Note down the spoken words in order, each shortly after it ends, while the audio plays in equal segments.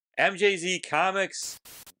MJZ Comics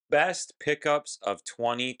Best Pickups of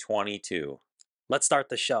 2022. Let's start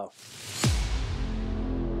the show.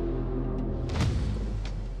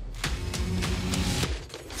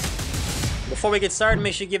 Before we get started,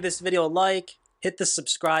 make sure you give this video a like, hit the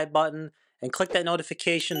subscribe button, and click that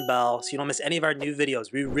notification bell so you don't miss any of our new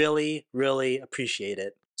videos. We really, really appreciate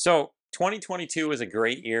it. So 2022 was a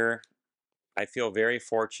great year. I feel very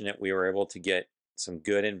fortunate we were able to get some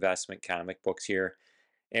good investment comic books here,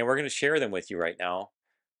 and we're going to share them with you right now.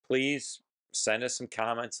 Please send us some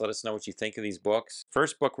comments. Let us know what you think of these books.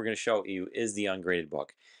 First book we're going to show you is the ungraded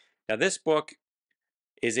book. Now this book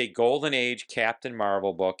is a Golden Age Captain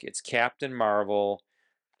Marvel book. It's Captain Marvel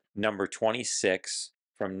number 26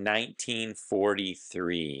 from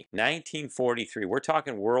 1943. 1943. We're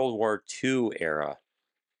talking World War II era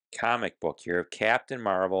comic book here of Captain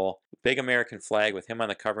Marvel. Big American flag with him on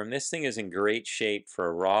the cover. And this thing is in great shape for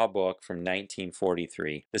a raw book from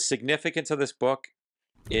 1943. The significance of this book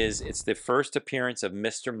is it's the first appearance of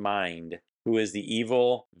Mr. Mind, who is the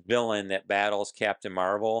evil villain that battles Captain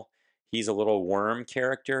Marvel. He's a little worm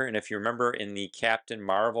character, and if you remember in the Captain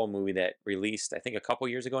Marvel movie that released, I think a couple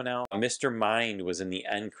years ago now, Mr. Mind was in the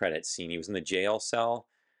end credits scene. He was in the jail cell.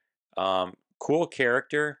 Cool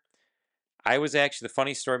character. I was actually, the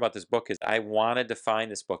funny story about this book is I wanted to find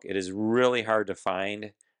this book. It is really hard to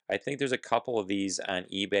find. I think there's a couple of these on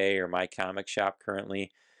eBay or My Comic Shop currently,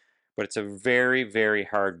 but it's a very, very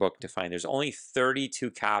hard book to find. There's only 32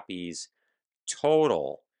 copies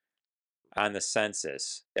total on the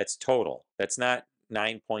census. That's total. That's not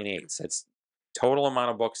 9.8. That's total amount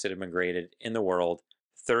of books that have been graded in the world,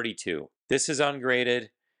 32. This is ungraded.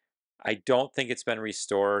 I don't think it's been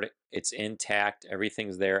restored. It's intact.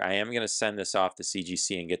 Everything's there. I am going to send this off to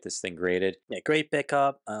CGC and get this thing graded. Yeah, great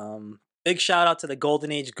pickup. Big shout out to the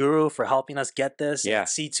Golden Age Guru for helping us get this at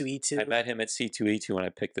C2E2. I met him at C2E2 when I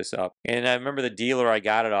picked this up. And I remember the dealer I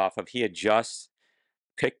got it off of, he had just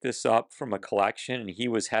picked this up from a collection, and he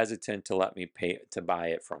was hesitant to let me pay to buy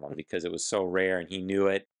it from him because it was so rare, and he knew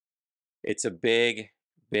it. It's a big,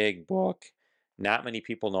 big book. Not many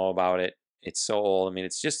people know about it. It's so old. I mean,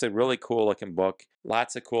 it's just a really cool looking book.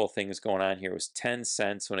 Lots of cool things going on here. It was 10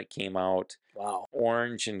 cents when it came out. Wow.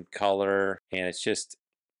 Orange in color, and it's just,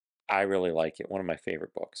 I really like it. One of my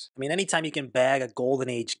favorite books. I mean, anytime you can bag a Golden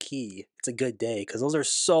Age key, it's a good day because those are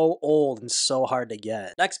so old and so hard to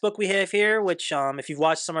get. Next book we have here, which if you've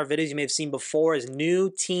watched some of our videos you may have seen before, is New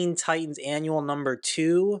Teen Titans Annual number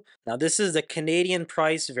 2. Now this is the Canadian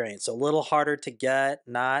price variant, so a little harder to get,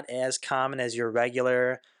 not as common as your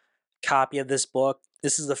regular copy of this book.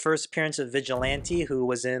 This is the first appearance of Vigilante, who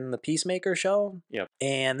was in the Peacemaker show. Yep.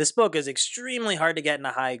 And this book is extremely hard to get in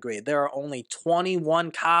a high grade. There are only 21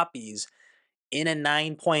 copies in a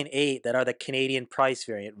 9.8 that are the Canadian price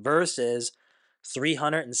variant versus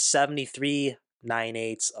 373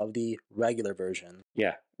 9/8 of the regular version.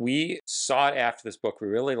 Yeah, we sought after this book. We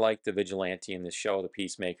really liked the Vigilante in the show, the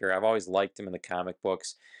Peacemaker. I've always liked him in the comic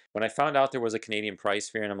books. When I found out there was a Canadian price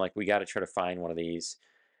variant, I'm like, we got to try to find one of these.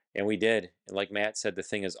 And we did. And like Matt said, the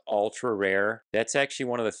thing is ultra rare. That's actually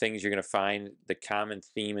one of the things you're going to find, the common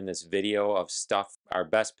theme in this video of stuff, our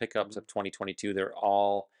best pickups of 2022. They're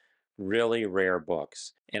all really rare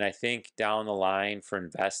books. And I think down the line for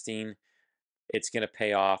investing, it's going to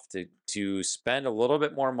pay off to spend a little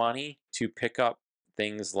bit more money to pick up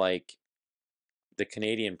things like the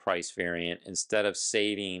Canadian price variant instead of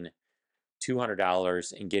saving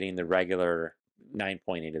 $200 and getting the regular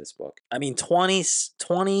 9.8 of this book. I mean,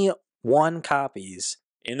 21 copies.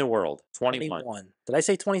 In the world. 21. Did I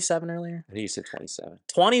say 27 earlier? I think you said 27.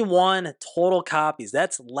 21 total copies.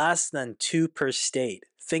 That's less than 2 per state.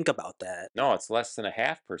 Think about that. No, it's less than a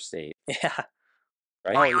half per state. Yeah.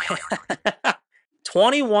 Right? Oh, yeah.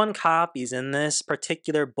 21 copies in this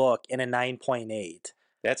particular book in a 9.8.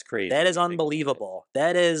 That's crazy. That is unbelievable.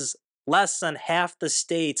 That is less than half the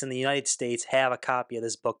states in the United States have a copy of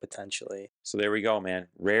this book potentially. So there we go, man.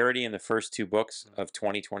 Rarity in the first 2 books of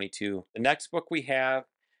 2022. The next book we have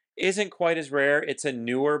isn't quite as rare. It's a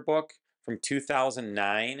newer book from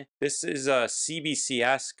 2009. This is a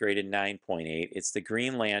CBCS graded 9.8. It's the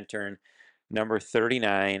Green Lantern number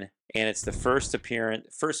 39, and it's the first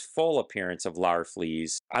full appearance of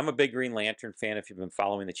Larfleeze. I'm a big Green Lantern fan. If you've been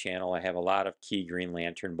following the channel, I have a lot of key Green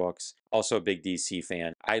Lantern books. Also a big DC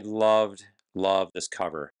fan. I loved this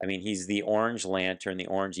cover. I mean, he's the Orange Lantern, the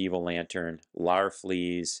Orange Evil Lantern,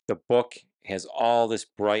 Larfleeze. The book has all this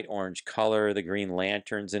bright orange color. The Green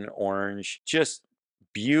Lantern's in orange. Just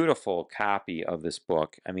beautiful copy of this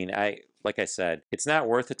book. I mean, like I said, it's not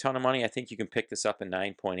worth a ton of money. I think you can pick this up in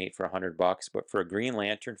 9.8 for $100, but for a Green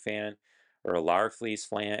Lantern fan, or a Larfleeze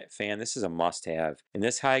fan, this is a must-have. And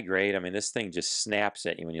this high grade, I mean, this thing just snaps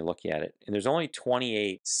at you when you look at it. And there's only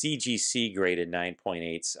 28 CGC graded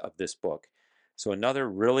 9.8s of this book. So another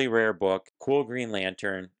really rare book, cool Green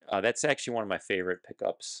Lantern. That's actually one of my favorite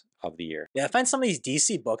pickups of the year. Yeah, I find some of these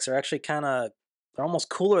DC books are actually kind of they're almost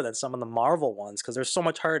cooler than some of the Marvel ones because they're so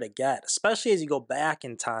much harder to get, especially as you go back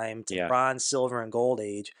in time to Yeah. Bronze, Silver, and Gold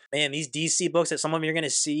Age. Man, these DC books that some of you're going to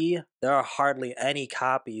see, there are hardly any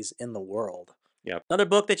copies in the world. Yep. Another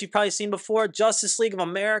book that you've probably seen before, Justice League of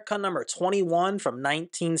America number 21 from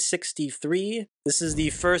 1963. This is the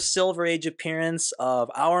first Silver Age appearance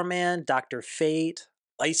of Our Man, Dr. Fate,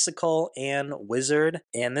 Icicle, and Wizard.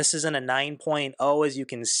 And this is in a 9.0, as you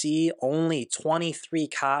can see, only 23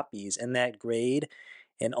 copies in that grade.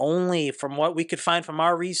 And only, from what we could find from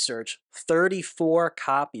our research, 34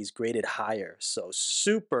 copies graded higher. So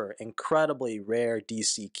super, incredibly rare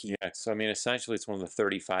DC key. Yeah, so I mean, essentially, it's one of the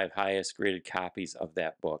 35 highest graded copies of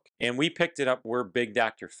that book. And we picked it up. We're big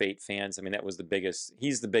Dr. Fate fans. I mean, that was the biggest,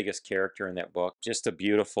 he's the biggest character in that book. Just a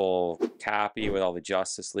beautiful copy with all the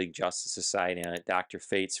Justice League, Justice Society on it. Dr.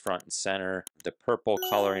 Fate's front and center, the purple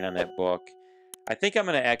coloring on that book. I think I'm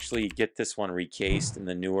going to actually get this one recased in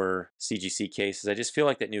the newer CGC cases. I just feel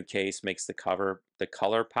like that new case makes the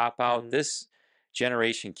color pop out. This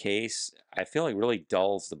generation case, I feel like really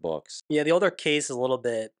dulls the books. Yeah, the older case is a little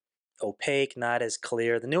bit opaque, not as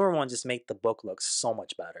clear. The newer ones just make the book look so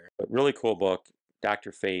much better. But really cool book.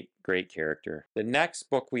 Dr. Fate, great character. The next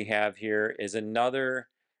book we have here is another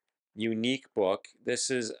unique book. This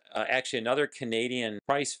is actually another Canadian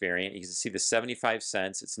price variant. You can see the 75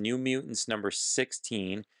 cents. It's New Mutants number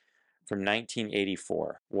 16 from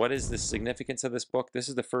 1984. What is the significance of this book? This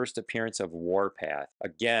is the first appearance of Warpath.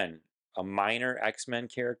 Again, a minor X-Men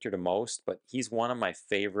character to most, but he's one of my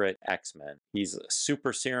favorite X-Men. He's a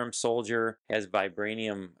super serum soldier, has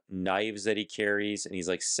vibranium knives that he carries, and he's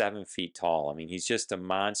like 7 feet tall. I mean, he's just a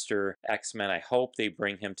monster X-Men. I hope they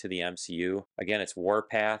bring him to the MCU. Again, it's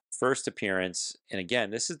Warpath, first appearance. And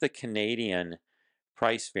again, this is the Canadian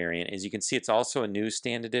price variant. As you can see, it's also a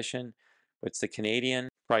newsstand edition, but it's the Canadian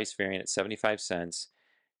price variant at 75 cents.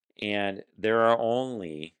 And there are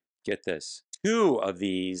only, get this, 2 of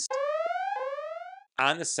these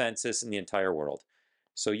on the census in the entire world.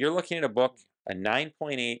 So you're looking at a book, a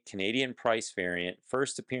 9.8 Canadian price variant,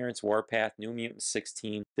 first appearance Warpath, New Mutants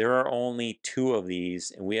 16. There are only 2 of these,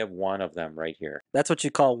 and we have 1 of them right here. That's what you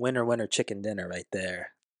call winner, winner, chicken dinner right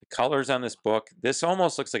there. The colors on this book, this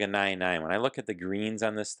almost looks like a 9.9. When I look at the greens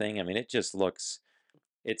on this thing, I mean, it just looks,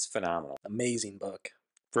 it's phenomenal. Amazing book.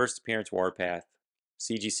 First appearance Warpath,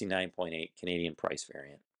 CGC 9.8 Canadian price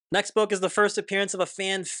variant. Next book is the first appearance of a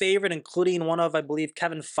fan favorite, including one of, I believe,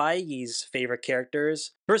 Kevin Feige's favorite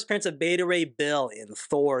characters. First appearance of Beta Ray Bill in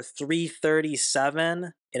Thor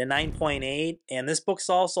 337 in a 9.8. And this book's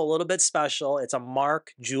also a little bit special. It's a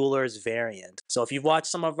Mark Jewelers variant. So if you've watched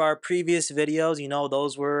some of our previous videos, you know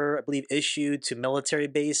those were, I believe, issued to military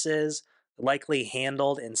bases, likely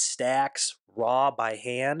handled in stacks, raw by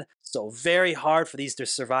hand. So very hard for these to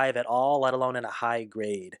survive at all, let alone in a high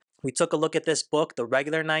grade. We took a look at this book, the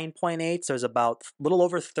regular 9.8s. There's about a little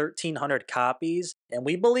over 1,300 copies. And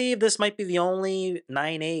we believe this might be the only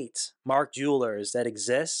 9.8 Mark Jewelers that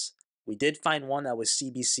exists. We did find one that was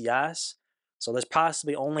CBCS. So there's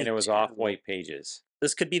possibly only And it was 2. off-white pages.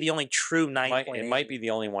 This could be the only true 9.8. It might be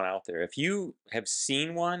the only one out there. If you have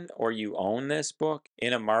seen one or you own this book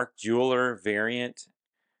in a Mark Jeweler variant,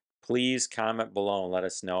 please comment below and let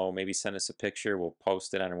us know. Maybe send us a picture. We'll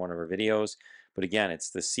post it on one of our videos. But again, it's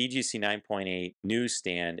the CGC 9.8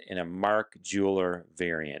 newsstand in a Mark Jeweler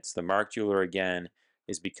variant. The Mark Jeweler, again,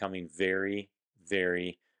 is becoming very,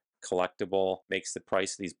 very collectible. Makes the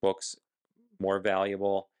price of these books more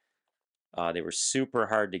valuable. They were super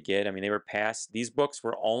hard to get. I mean, they were passed. These books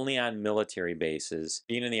were only on military bases.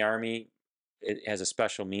 Being in the Army, it has a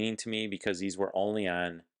special meaning to me because these were only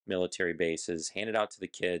on military bases, handed out to the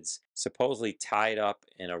kids, supposedly tied up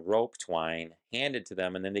in a rope twine, handed to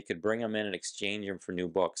them, and then they could bring them in and exchange them for new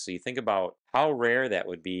books. So you think about how rare that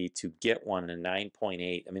would be to get one in a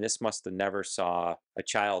 9.8. I mean, this must have never saw a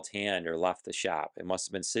child's hand or left the shop. It must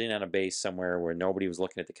have been sitting on a base somewhere where nobody was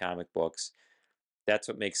looking at the comic books. That's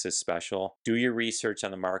what makes this special. Do your research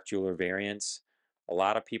on the Mark Jeweler variants. A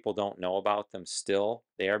lot of people don't know about them still.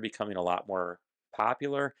 They are becoming a lot more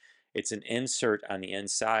popular. It's an insert on the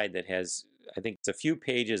inside that has, I think it's a few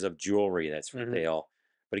pages of jewelry that's for sale.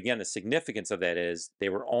 But again, the significance of that is they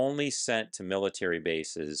were only sent to military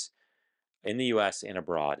bases in the US and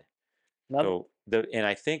abroad. So and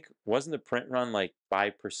I think, wasn't the print run like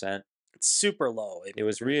 5%? It's super low. It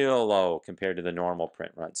was real low compared to the normal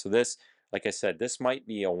print run. So this, Like I said, this might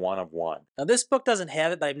be a one of one. Now this book doesn't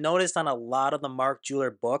have it, but I've noticed on a lot of the Mark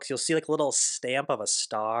Jeweler books, you'll see like a little stamp of a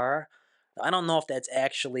star. I don't know if that's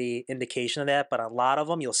actually indication of that, but on a lot of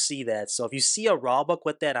them you'll see that. So if you see a raw book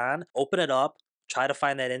with that on, open it up, try to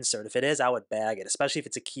find that insert. If it is, I would bag it, especially if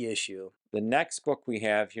it's a key issue. The next book we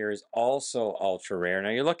have here is also ultra rare. Now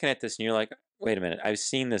you're looking at this and you're like, wait a minute, I've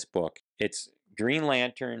seen this book. It's Green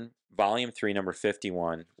Lantern, Volume 3, number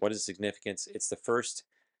 51. What is the significance? It's the first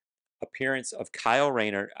appearance of Kyle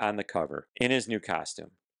Rayner on the cover in his new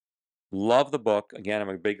costume. Love the book. Again, I'm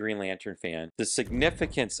a big Green Lantern fan. The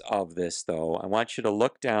significance of this, though, I want you to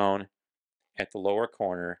look down at the lower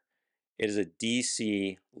corner. It is a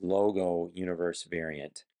DC logo universe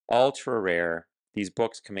variant. Ultra rare. These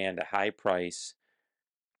books command a high price,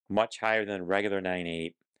 much higher than regular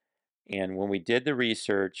 9.8. And when we did the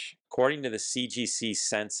research, according to the CGC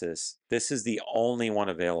census, this is the only one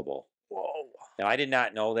available. Whoa. Now, I did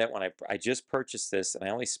not know that when I just purchased this, and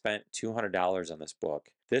I only spent $200 on this book.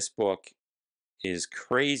 This book is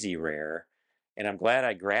crazy rare, and I'm glad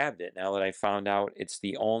I grabbed it now that I found out it's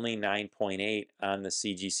the only 9.8 on the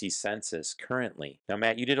CGC census currently. Now,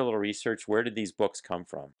 Matt, you did a little research. Where did these books come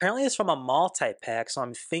from? Apparently it's from a multi-pack, so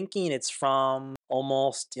I'm thinking it's from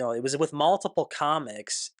almost, it was with multiple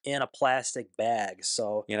comics in a plastic bag.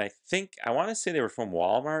 So And I want to say they were from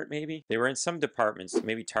Walmart, maybe. They were in some departments,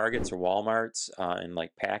 maybe Targets or Walmarts, in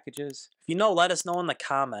like packages. if you know, let us know in the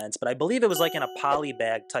comments. But I believe it was like in a poly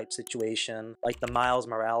bag type situation, like the Miles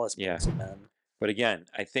Morales books have been. But again,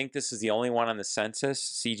 I think this is the only one on the census,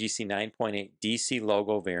 CGC 9.8 DC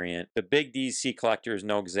logo variant. The big DC collectors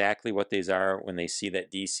know exactly what these are when they see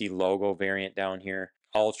that DC logo variant down here.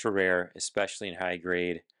 Ultra rare, especially in high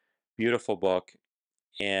grade. Beautiful book.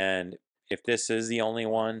 And if this is the only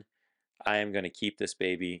one, I am going to keep this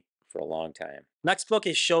baby for a long time. Next book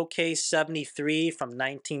is Showcase 73 from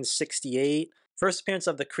 1968. First appearance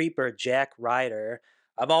of the Creeper, Jack Ryder.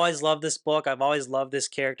 I've always loved this book. I've always loved this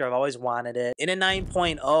character. I've always wanted it. In a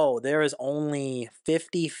 9.0, there is only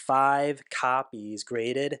 55 copies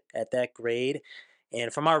graded at that grade.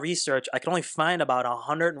 And from our research, I can only find about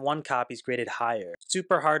 101 copies graded higher.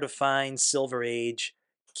 Super hard to find Silver Age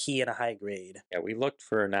key in a high grade. Yeah, we looked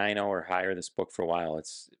for a 9.0 or higher this book for a while.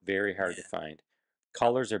 It's very hard to find.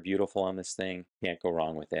 Colors are beautiful on this thing. Can't go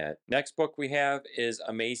wrong with that. Next book we have is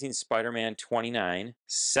Amazing Spider-Man 29.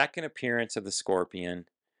 Second appearance of the Scorpion.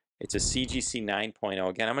 It's a CGC 9.0.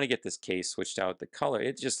 Again, I'm going to get this case switched out. The color,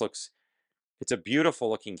 it just looks, it's a beautiful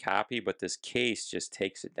looking copy, but this case just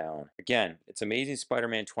takes it down. Again, it's Amazing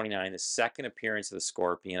Spider-Man 29, the second appearance of the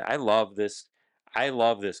Scorpion. I love this. I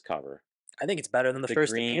love this cover. I think it's better than the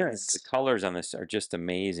first appearance. The colors on this are just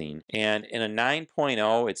amazing. And in a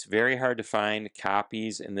 9.0, it's very hard to find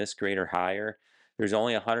copies in this grade or higher. There's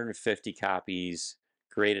only 150 copies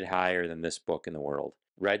graded higher than this book in the world.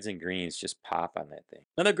 Reds and greens just pop on that thing.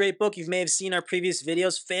 Another great book you may have seen our previous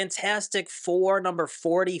videos, Fantastic Four, number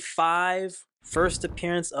 45. First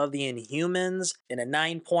appearance of the Inhumans in a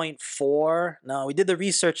 9.4. Now, we did the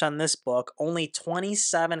research on this book. Only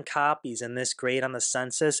 27 copies in this grade on the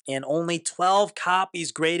census, and only 12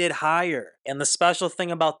 copies graded higher. And the special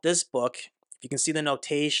thing about this book, if you can see the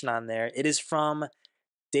notation on there, it is from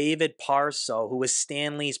David Parso, who was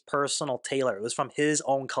Stan Lee's personal tailor. It was from his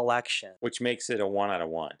own collection. Which makes it a 1 out of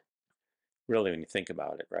 1. Really, when you think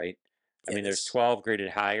about it, right? I mean, there's 12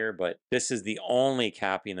 graded higher, but this is the only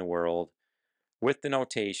copy in the world with the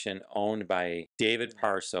notation owned by David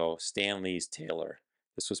Parso, Stan Lee's tailor.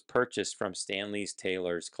 This was purchased from Stan Lee's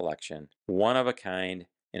tailor's collection. One of a kind,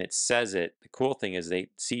 and it says it. The cool thing is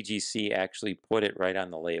CGC actually put it right on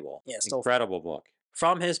the label. Yeah, incredible book.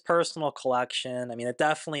 From his personal collection. I mean, it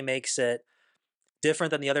definitely makes it different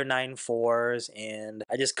than the other 9.4s, and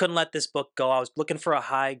I just couldn't let this book go. I was looking for a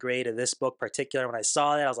high grade of this book particular. When I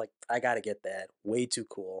saw that, I was like, I gotta get that. Way too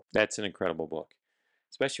cool. That's an incredible book.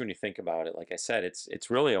 Especially when you think about it. Like I said, it's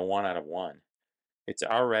really a 1 out of 1. It's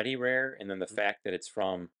already rare, and then the fact that it's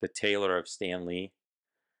from the tailor of Stan Lee.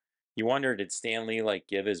 You wonder, did Stan Lee like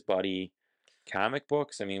give his buddy comic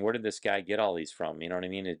books? I mean, where did this guy get all these from? You know what I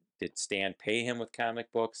mean? Did Stan pay him with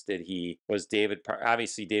comic books?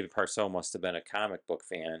 Obviously David Parso must have been a comic book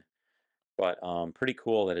fan, but pretty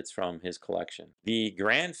cool that it's from his collection. The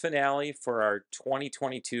grand finale for our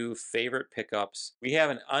 2022 favorite pickups, we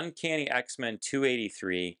have an Uncanny X-Men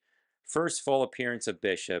 283, first full appearance of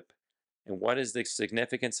Bishop. And what is the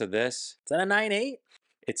significance of this? Is that a 9.8?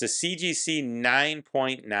 It's a CGC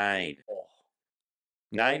 9.9.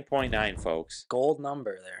 9.9, folks. Gold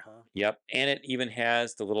number there, huh? Yep, and it even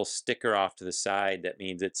has the little sticker off to the side that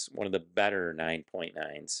means it's one of the better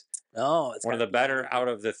 9.9s. Oh, it's one of the better out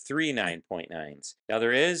of the 3 9.9s. Now,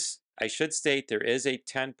 there is I should state there is a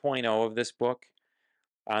 10.0 of this book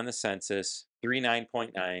on the census, 3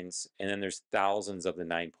 9.9s, and then there's thousands of the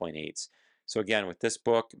 9.8s. So again, with this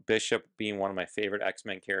book, Bishop being one of my favorite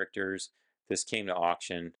X-Men characters, this came to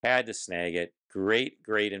auction, had to snag it. Great,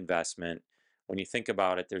 great investment. When you think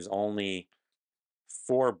about it, there's only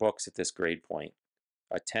 4 books at this grade point,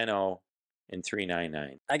 a 10.0 and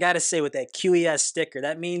 3.99. I gotta say, with that QES sticker,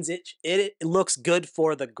 that means it looks good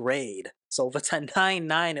for the grade. So if it's a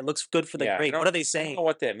 9.9, it looks good for the Yeah, grade. What are they I don't saying? know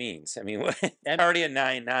what that means. I mean, it's already a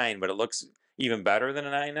 9.9, but it looks even better than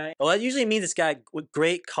a 9.9. Well, that usually means it's got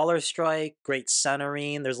great color strike, great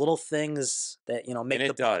centering. There's little things that make And the it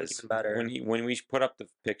book look does. even better. When we put up the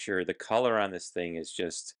picture, the color on this thing is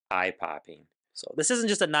just eye popping. So this isn't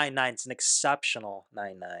just a 9.9; it's an exceptional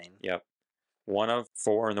 9.9. Yep, one of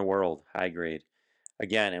 4 in the world, high grade.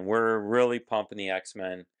 Again, and we're really pumping the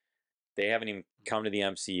X-Men. They haven't even come to the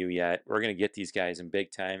MCU yet. We're gonna get these guys in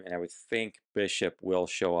big time, and I would think Bishop will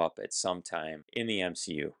show up at some time in the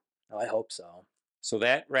MCU. Oh, I hope so. So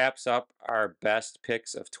that wraps up our best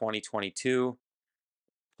picks of 2022.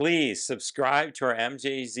 Please subscribe to our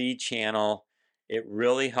MJZ channel. It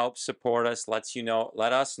really helps support us, let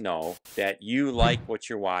us know that you like what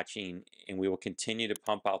you're watching, and we will continue to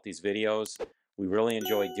pump out these videos. We really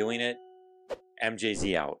enjoy doing it.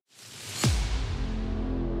 MJZ out.